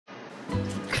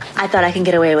I thought I can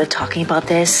get away with talking about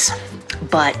this,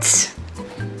 but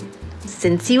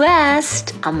since you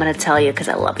asked, I'm gonna tell you because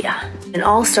I love you. It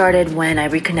all started when I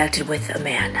reconnected with a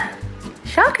man.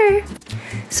 Shocker.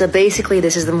 So basically,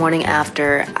 this is the morning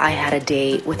after I had a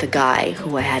date with a guy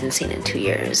who I hadn't seen in 2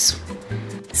 years.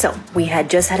 So we had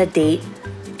just had a date,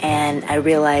 and I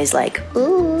realized like,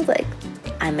 ooh, like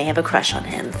I may have a crush on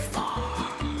him.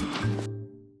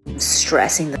 I'm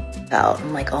stressing the out.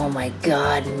 I'm like, oh my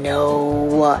God,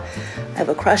 no. I have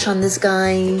a crush on this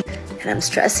guy, and I'm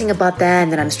stressing about that,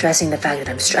 and then I'm stressing the fact that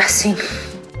I'm stressing.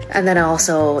 And then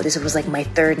also, this was like my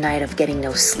third night of getting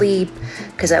no sleep,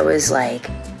 because I was like,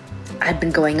 I'd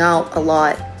been going out a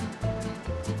lot.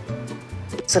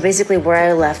 So basically where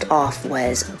I left off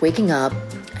was waking up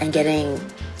and getting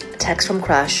a text from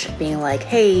Crush being like,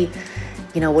 hey,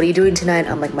 you know, what are you doing tonight?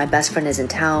 I'm like, my best friend is in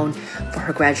town for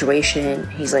her graduation.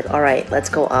 He's like, all right, let's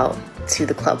go out to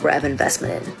the club where I have an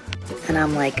investment in. And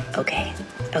I'm like, okay,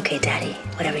 daddy,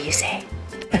 whatever you say.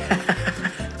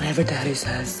 Whatever daddy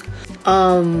says.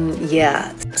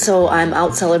 Yeah. So I'm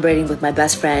out celebrating with my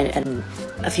best friend and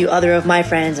a few other of my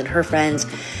friends and her friends,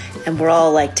 and we're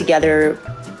all like together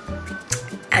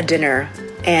at dinner,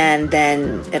 and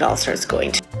then it all starts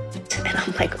going to, and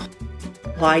I'm like,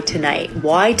 why tonight?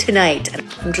 Why tonight? And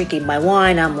I'm drinking my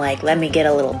wine. I'm like, let me get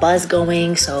a little buzz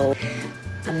going so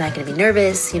I'm not gonna be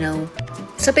nervous, you know?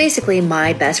 So basically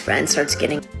my best friend starts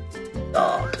getting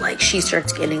up, like she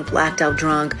starts getting blacked out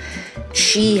drunk.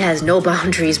 She has no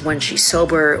boundaries when she's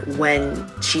sober. When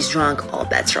she's drunk, all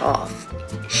bets are off.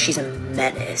 She's a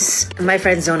menace. And my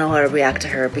friends don't know how to react to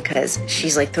her because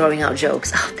she's like throwing out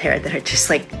jokes out there that are just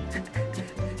like,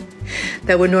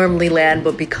 that would normally land,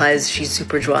 but because she's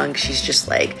super drunk, she's just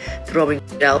like throwing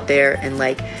it out there, and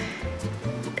like,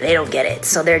 they don't get it.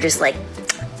 So they're just like,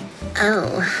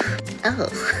 oh.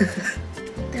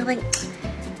 They're like,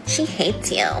 she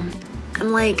hates you.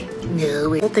 I'm like,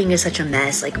 no, the whole thing is such a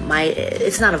mess. Like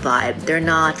it's not a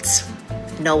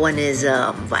vibe. No one is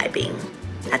vibing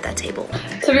at that table.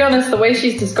 To be honest, the way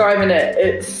she's describing it,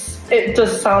 it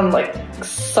does sound like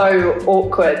so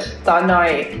awkward that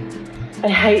night. I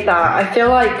hate that. I feel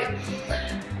like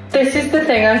this is the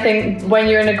thing. I think when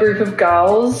you're in a group of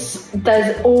girls,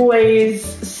 there's always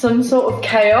some sort of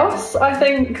chaos, I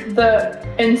think, that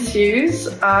ensues.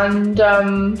 And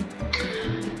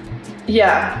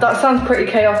yeah, that sounds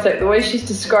pretty chaotic. The way she's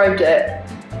described it,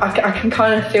 I can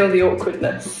kind of feel the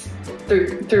awkwardness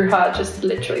through her just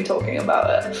literally talking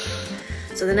about it.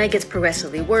 So the night gets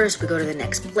progressively worse. We go to the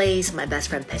next place. My best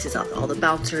friend pisses off all the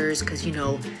bouncers because, you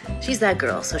know, she's that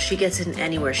girl. So she gets in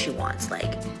anywhere she wants,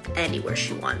 like anywhere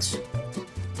she wants,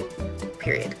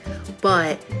 period.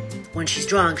 But when she's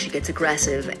drunk, she gets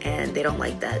aggressive and they don't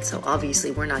like that. So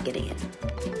obviously we're not getting in.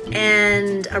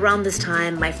 And around this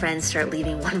time, my friends start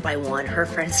leaving one by one. Her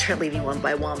friends start leaving one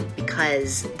by one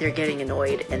because they're getting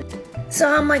annoyed. And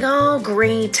so I'm like, oh,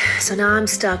 great. So now I'm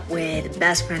stuck with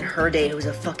best friend Herday, who's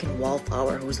a fucking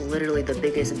wallflower, who's literally the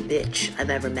biggest bitch I've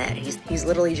ever met. He's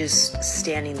literally just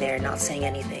standing there, not saying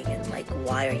anything, and like,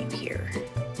 why are you here?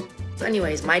 So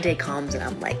anyways, my day comes and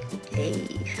I'm like, hey.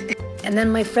 And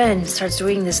then my friend starts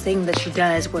doing this thing that she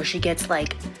does where she gets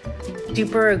like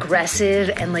super aggressive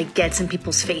and like gets in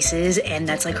people's faces, and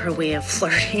that's like her way of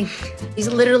flirting. He's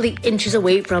literally inches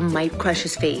away from my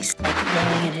crush's face, like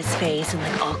blowing in his face and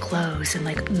like all close and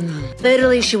like,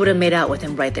 Literally, she would have made out with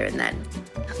him right there and then.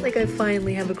 Like, I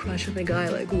finally have a crush on a guy,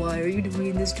 like, why are you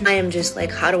doing this to me? I am just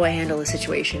like, how do I handle the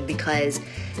situation? Because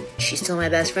she's still my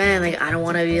best friend. Like, I don't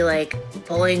want to be like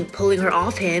pulling her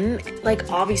off him. Like,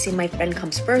 obviously my friend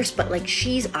comes first, but like,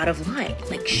 she's out of line.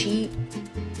 Like, she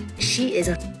is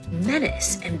a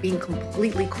menace and being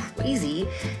completely crazy,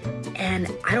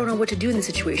 and I don't know what to do in the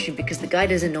situation because the guy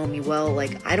doesn't know me well.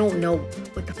 Like, I don't know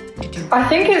what the f to do. I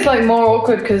think it's like more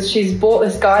awkward because she's brought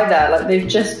this guy there, like they've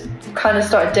just kind of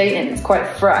started dating. It's quite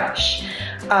fresh,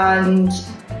 and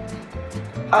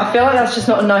I feel like that's just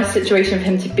not a nice situation for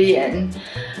him to be in.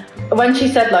 When she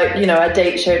said, like, you know, a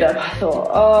date showed up, I thought,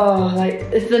 oh, like,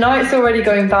 if the night's already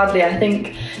going badly, I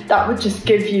think that would just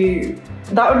give you,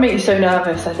 that would make you so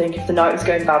nervous, I think, if the night was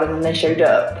going bad and then they showed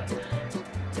up.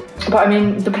 But I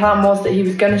mean, the plan was that he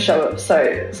was going to show up, so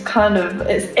it's kind of,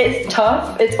 it's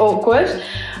tough, it's awkward.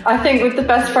 I think with the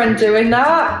best friend doing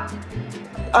that,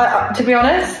 to be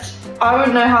honest, I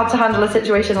wouldn't know how to handle a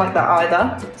situation like that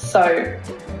either. So,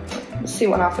 let's see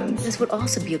what happens. This would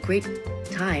also be a great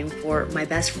time for my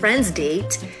best friend's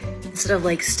date, instead of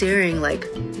like staring like.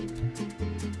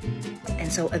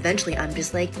 And so eventually I'm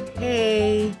just like,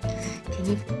 hey, can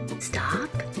you stop?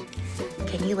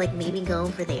 Can you like maybe go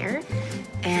over there?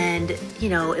 And you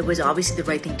know, it was obviously the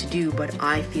right thing to do, but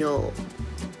I feel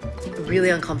really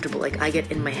uncomfortable. Like, I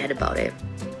get in my head about it.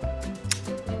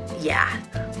 Yeah,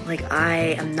 like,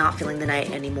 I am not feeling the night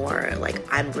anymore. Like,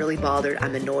 I'm really bothered,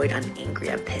 I'm annoyed, I'm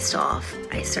angry, I'm pissed off.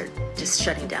 I start just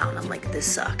shutting down. I'm like, this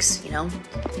sucks, you know?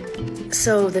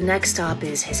 So the next stop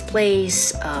is his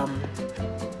place.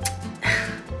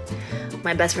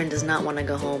 My best friend does not want to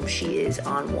go home. She is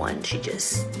on one. She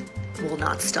just will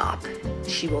not stop.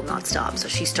 She will not stop. So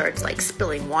she starts like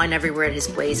spilling wine everywhere at his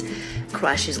place.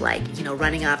 Crush is like, you know,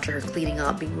 running after her, cleaning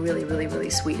up, being really, really, really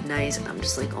sweet and nice. And I'm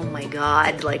just like, oh my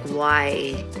God, like,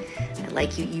 why? I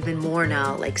like you even more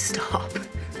now. Like, stop.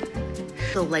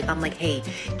 So like, I'm like, hey,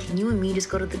 can you and me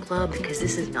just go to the club? Because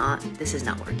this is not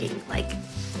working. Like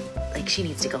she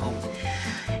needs to go home.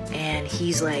 And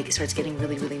he's like, starts getting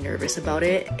really, really nervous about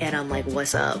it. And I'm like,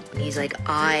 what's up? And he's like,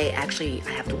 I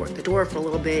have to work the door for a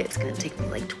little bit. It's gonna take me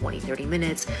like 20, 30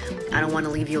 minutes. I don't wanna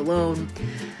leave you alone.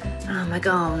 And I'm like,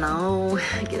 oh no,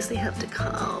 I guess they have to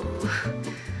come.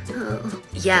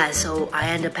 Yeah, so I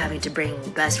end up having to bring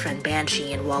best friend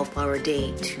Banshee and Wallflower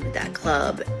Day to that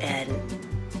club. And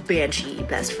Banshee,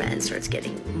 best friend, starts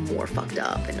getting more fucked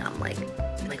up. And I'm like,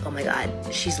 oh my God,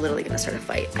 she's literally gonna start a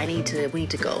fight. We need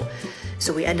to go.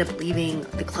 So we end up leaving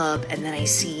the club, and then I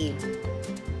see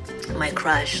my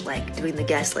crush like doing the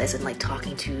guest list and like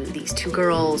talking to these two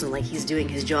girls, and like he's doing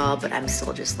his job, but I'm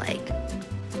still just like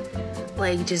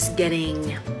just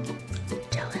getting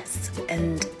jealous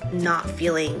and not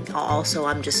feeling. Also,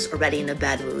 I'm just already in a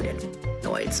bad mood and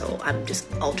annoyed, so I'm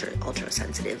just ultra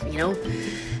sensitive, you know?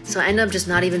 So I end up just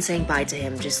not even saying bye to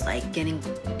him, just like getting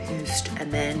pissed,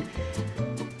 and then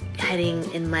heading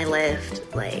in my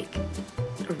Lyft, like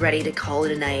ready to call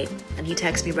it a night. And he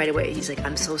texts me right away. He's like,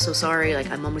 I'm so sorry. Like,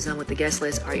 I'm almost done with the guest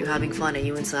list. Are you having fun? Are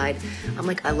you inside? I'm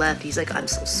like, I left. He's like, I'm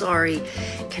so sorry.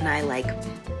 Can I like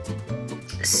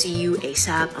see you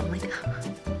ASAP? I'm like,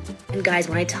 and guys,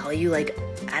 when I tell you, like,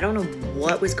 I don't know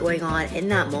what was going on in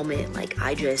that moment. Like,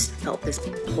 I just felt this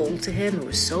pull to him. It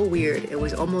was so weird. It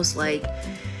was almost like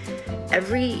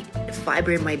every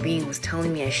fiber in my being was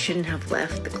telling me I shouldn't have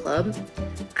left the club.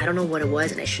 I don't know what it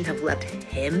was, and I shouldn't have left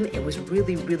him. It was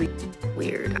really, really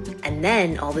weird. And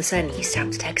then all of a sudden he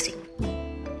stops texting.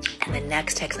 And the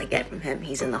next text I get from him,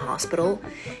 he's in the hospital,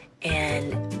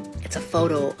 and it's a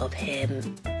photo of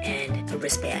him and a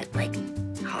wristband, like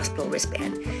hospital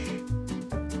wristband.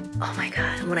 Oh my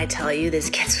God, and when I tell you,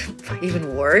 this gets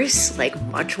even worse, like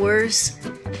much worse.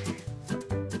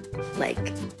 Like,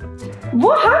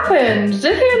 what happened?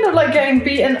 Did he end up like getting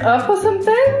beaten up or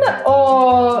something?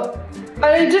 Or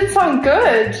it didn't sound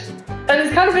good. And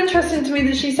it's kind of interesting to me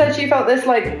that she said she felt this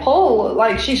like pull,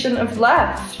 like she shouldn't have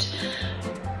left.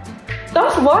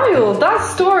 That's wild. That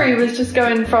story was just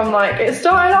going from like, it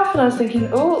started off and I was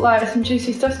thinking, oh, like some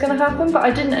juicy stuff's gonna happen, but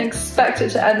I didn't expect it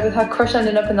to end with her crush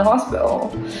ending up in the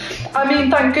hospital. I mean,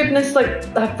 thank goodness like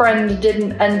her friend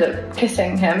didn't end up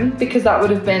kissing him, because that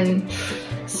would have been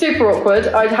super awkward.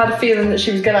 I'd had a feeling that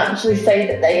she was gonna actually say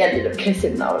that they ended up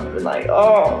kissing. That would have been like,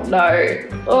 oh no,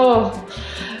 oh.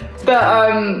 But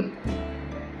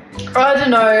I don't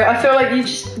know. I feel like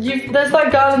there's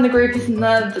that girl in the group, isn't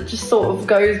there, that just sort of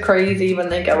goes crazy when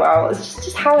they go out. It's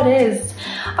just how it is.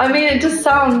 I mean, it does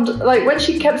sound like when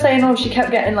she kept saying, oh, she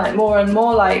kept getting like more and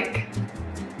more like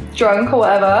drunk or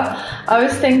whatever, I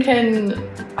was thinking,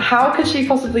 how could she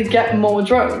possibly get more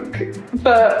drunk?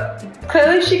 But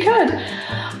clearly she could.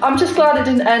 I'm just glad it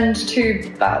didn't end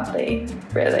too badly,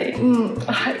 really.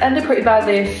 It ended pretty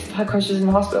badly if her crush was in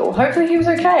the hospital. Hopefully he was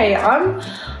okay. I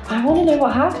want to know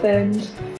what happened.